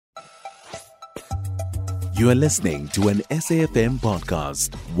You are listening to an SAFM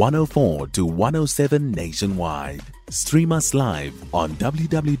podcast, 104 to 107 nationwide. Stream us live on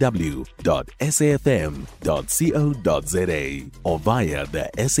www.safm.co.za or via the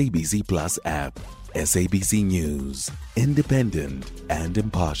SABC Plus app. SABC News, independent and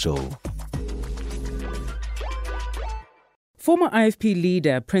impartial. Former IFP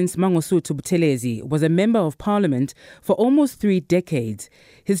leader Prince Mangosuthu Buthelezi was a member of Parliament for almost 3 decades.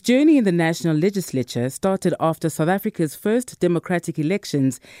 His journey in the National Legislature started after South Africa's first democratic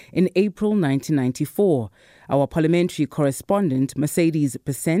elections in April 1994. Our Parliamentary Correspondent,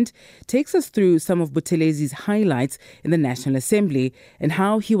 Besent, takes us through some of Buthelezi's highlights in the National Assembly and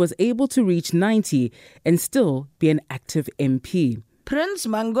how he was able to reach 90 and still be an active MP. Prince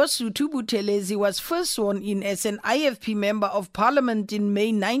Mangosuthu Buthelezi was first sworn in as an IFP Member of Parliament in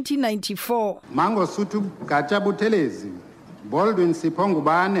May 1994. Mangosuthu Buthelezi, Baldwin Sipho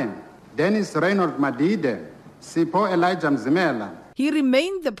Ngubane, Dennis Reinhold Madide, Sipho Elijah Mzimela. He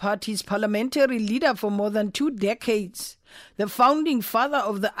remained the party's parliamentary leader for more than 2 decades. The founding father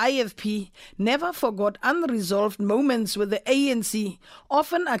of the IFP never forgot unresolved moments with the ANC,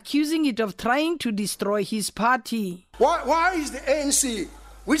 often accusing it of trying to destroy his party. Why is the ANC,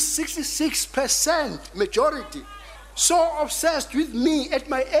 with 66% majority, so obsessed with me at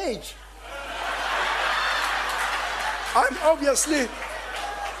my age? I'm obviously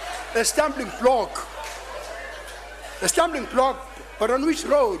a stumbling block. But on which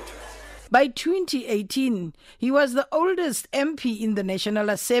road? By 2018, he was the oldest MP in the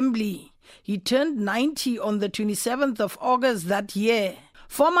National Assembly. He turned 90 on the 27th of August that year.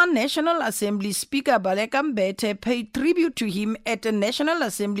 Former National Assembly Speaker Baleka Mbete paid tribute to him at a National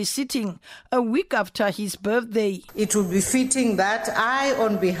Assembly sitting a week after his birthday. It would be fitting that I,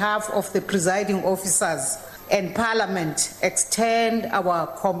 on behalf of the presiding officers and Parliament, extend our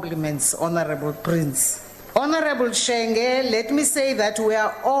compliments, Honourable Prince. Honourable Shenge, let me say that we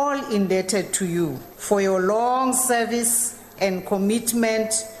are all indebted to you for your long service and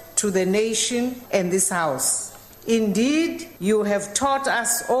commitment to the nation and this House. Indeed, you have taught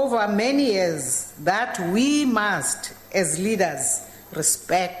us over many years that we must, as leaders,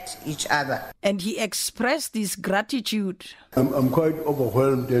 respect each other. And he expressed his gratitude. I'm quite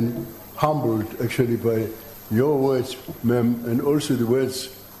overwhelmed and humbled actually by your words, ma'am, and also the words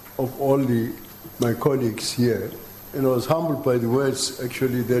of all my colleagues here. And I was humbled by the words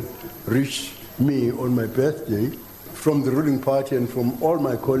actually that reached me on my birthday from the ruling party and from all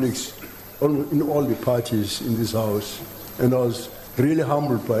my colleagues in all the parties in this House. And I was really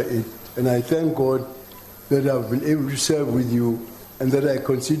humbled by it. And I thank God that I've been able to serve with you and that I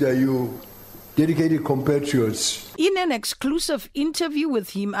consider you dedicated compatriots. In an exclusive interview with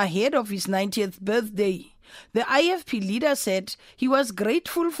him ahead of his 90th birthday, the IFP leader said he was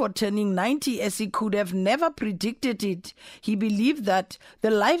grateful for turning 90 as he could have never predicted it. He believed that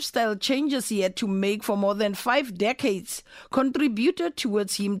the lifestyle changes he had to make for more than 5 decades contributed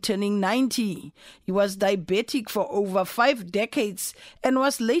towards him turning 90. He was diabetic for over 5 decades and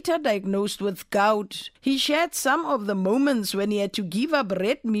was later diagnosed with gout. He shared some of the moments when he had to give up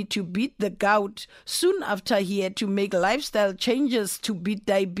red meat to beat the gout, soon after he had to make lifestyle changes to beat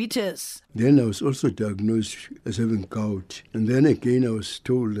diabetes. Then I was also diagnosed as having gout. And then again I was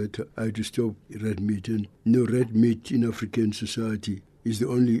told that I had to stop red meat. And red meat in African society is the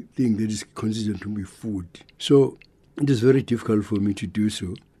only thing that is considered to be food. So it is very difficult for me to do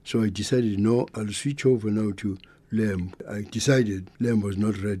so. So I decided, no, I'll switch over now to lamb. I decided lamb was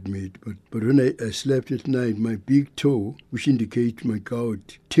not red meat. But when I slept at night, my big toe, which indicates my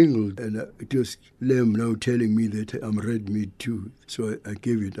gout, tingled. And it was lamb now telling me that I'm red meat too. So I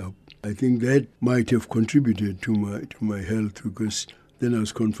gave it up. I think that might have contributed to my health because then I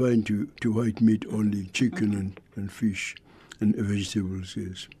was confined to white meat only, chicken and fish and vegetables,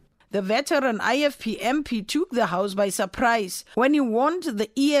 yes. The veteran IFP MP took the House by surprise when he warned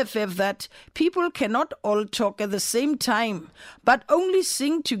the EFF that people cannot all talk at the same time, but only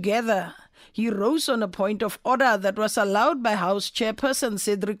sing together. He rose on a point of order that was allowed by House Chairperson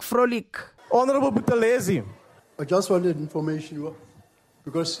Cedric Frolik. Honourable Buthelezi. I just wanted information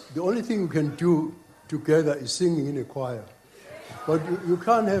because the only thing we can do together is singing in a choir. But you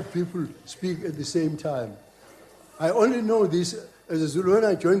can't have people speak at the same time. I only know this as a Zulu. When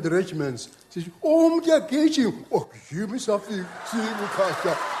I joined the regiments, it says,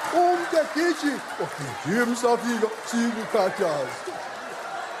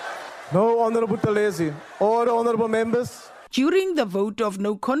 No, Honourable Buthelezi. Order, honourable members. During the vote of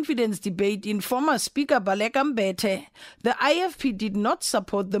no confidence debate in former Speaker Baleka Mbete, the IFP did not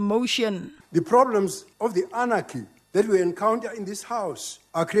support the motion. The problems of the anarchy that we encounter in this House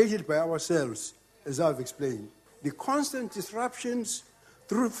are created by ourselves. as I've explained. The constant disruptions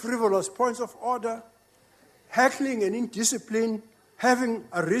through frivolous points of order, heckling and indiscipline having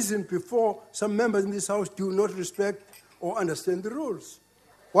arisen before some members in this House do not respect or understand the rules.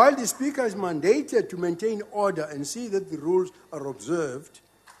 While the Speaker is mandated to maintain order and see that the rules are observed,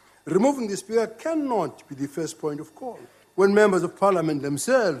 removing the Speaker cannot be the first point of call when members of Parliament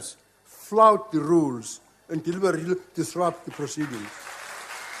themselves flout the rules and deliberately disrupt the proceedings.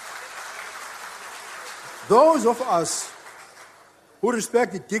 Those of us who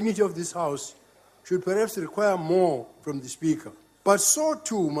respect the dignity of this House should perhaps require more from the Speaker. But so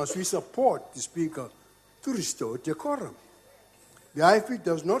too must we support the Speaker to restore decorum. The IFP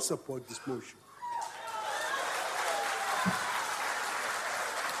does not support this motion.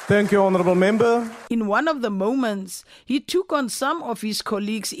 Thank you, Honourable Member. In one of the moments, he took on some of his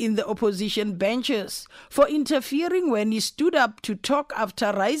colleagues in the opposition benches for interfering when he stood up to talk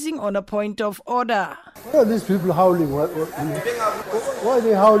after rising on a point of order. Why are these people howling? Why are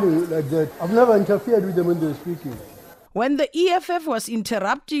they howling like that? I've never interfered with them when they're speaking. When the EFF was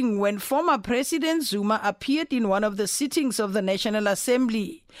interrupting when former President Zuma appeared in one of the sittings of the National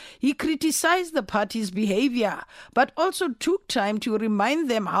Assembly, he criticized the party's behavior, but also took time to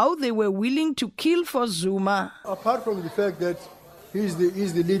remind them how they were willing to kill for Zuma. Apart from the fact that he's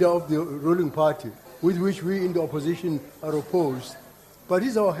the leader of the ruling party, with which we in the opposition are opposed, but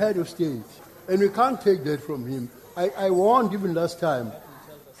he's our head of state, and we can't take that from him. I warned even last time,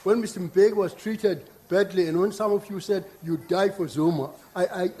 when Mr. Mbeki was treated badly, and when some of you said you die for Zuma,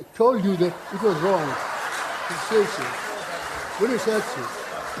 I told you that it was wrong to say so. When you said so,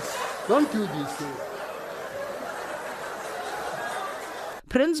 don't do this.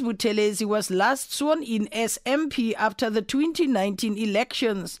 Prince Buthelezi was last sworn in as MP after the 2019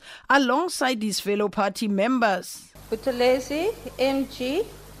 elections, alongside his fellow party members. Buthelezi, MG,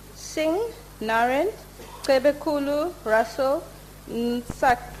 Singh, Naren, Kebekulu, Russell,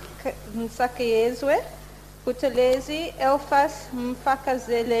 Nsakayezwe, Buthelezi, Elfas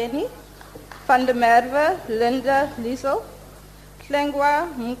Mfakazeleni, Van der Merwe, Linda Liesel, Klengwa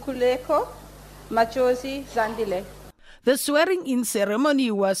Mkuleko, Majosi Zandile. The swearing-in ceremony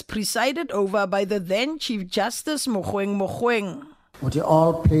was presided over by the then Chief Justice Mogoeng Mogoeng. Would you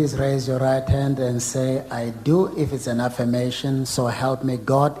all please raise your right hand and say, I do if it's an affirmation, so help me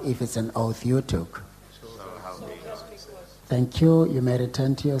God if it's an oath you took. Thank you. You may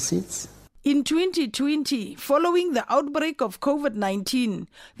return to your seats. In 2020, following the outbreak of COVID-19,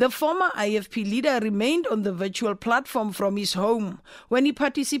 the former IFP leader remained on the virtual platform from his home when he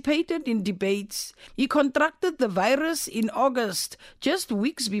participated in debates. He contracted the virus in August, just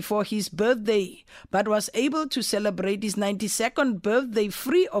weeks before his birthday, but was able to celebrate his 92nd birthday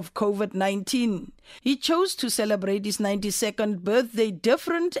free of COVID-19. He chose to celebrate his 92nd birthday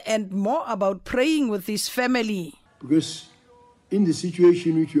different and more about praying with his family. Because in the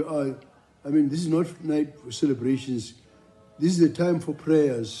situation which you are, this is not a night for celebrations. This is a time for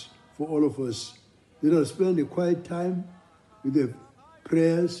prayers for all of us. Then I'll spend a quiet time with the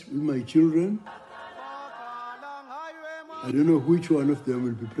prayers with my children. I don't know which one of them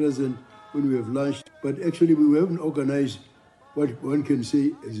will be present when we have lunch, but actually we haven't organized what one can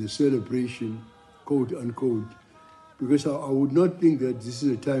say is a celebration, quote unquote, because I would not think that this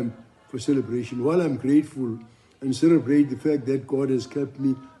is a time for celebration. While I'm grateful and celebrate the fact that God has kept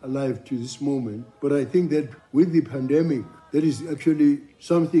me alive to this moment. But I think that with the pandemic, that is actually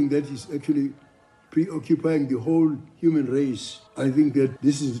something that is actually preoccupying the whole human race. I think that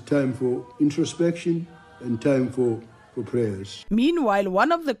this is a time for introspection and time for prayers. Meanwhile,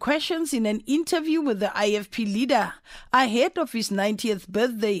 one of the questions in an interview with the IFP leader ahead of his 90th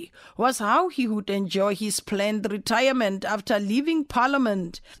birthday was how he would enjoy his planned retirement after leaving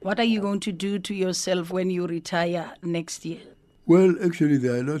Parliament. What are you going to do to yourself when you retire next year? Well, actually,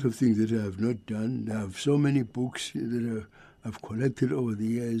 there are a lot of things that I have not done. I have so many books that I've collected over the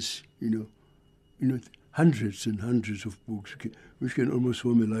years, hundreds and hundreds of books, which can almost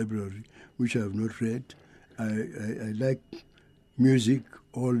form a library, which I have not read. I like music,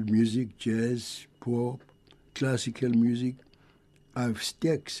 old music, jazz, pop, classical music. I have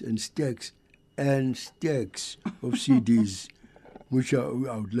stacks and stacks and stacks of CDs, which I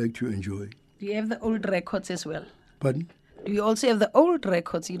would like to enjoy. Do you have the old records as well? Pardon? Do you also have the old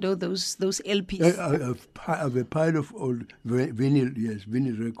records, those LPs? I have a pile of old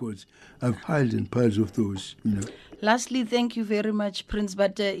vinyl records. I've piles and piles of those, Lastly, thank you very much, Prince,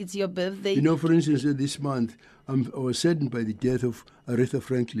 but it's your birthday. For instance, this month, I was saddened by the death of Aretha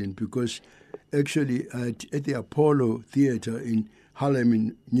Franklin because actually at the Apollo Theater in Harlem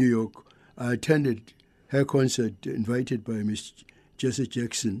in New York, I attended her concert invited by Miss Jesse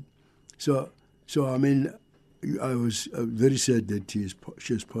Jackson. So So, I mean, I was very sad that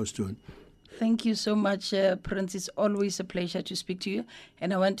she has passed on. Thank you so much, Prince. It's always a pleasure to speak to you.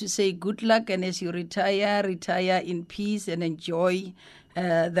 And I want to say good luck. And as you retire in peace and enjoy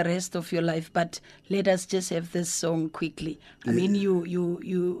the rest of your life. But let us just have this song quickly. I mean,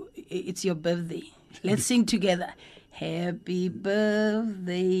 it's your birthday. Let's sing together. Happy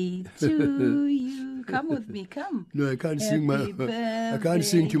birthday to you. Come with me, come. No, I can't sing. I can't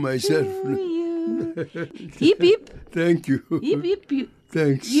sing to myself. Hip hip. Thank you. Hip hip.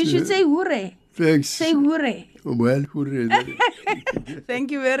 Thanks. You should say hooray. Thanks. Say hooray. Well, hooray.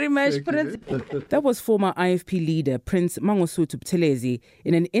 Thank you very much, Prince. That was former IFP leader Prince Mangosuthu Buthelezi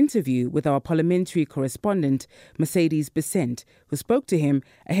in an interview with our parliamentary correspondent Mercedes Besent, who spoke to him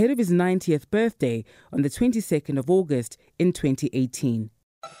ahead of his 90th birthday on the 22nd of August in 2018.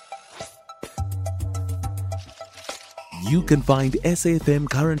 You can find SAFM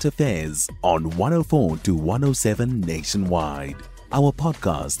Current Affairs on 104 to 107 nationwide. Our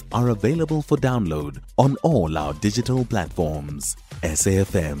podcasts are available for download on all our digital platforms.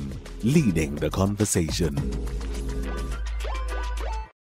 SAFM, leading the conversation.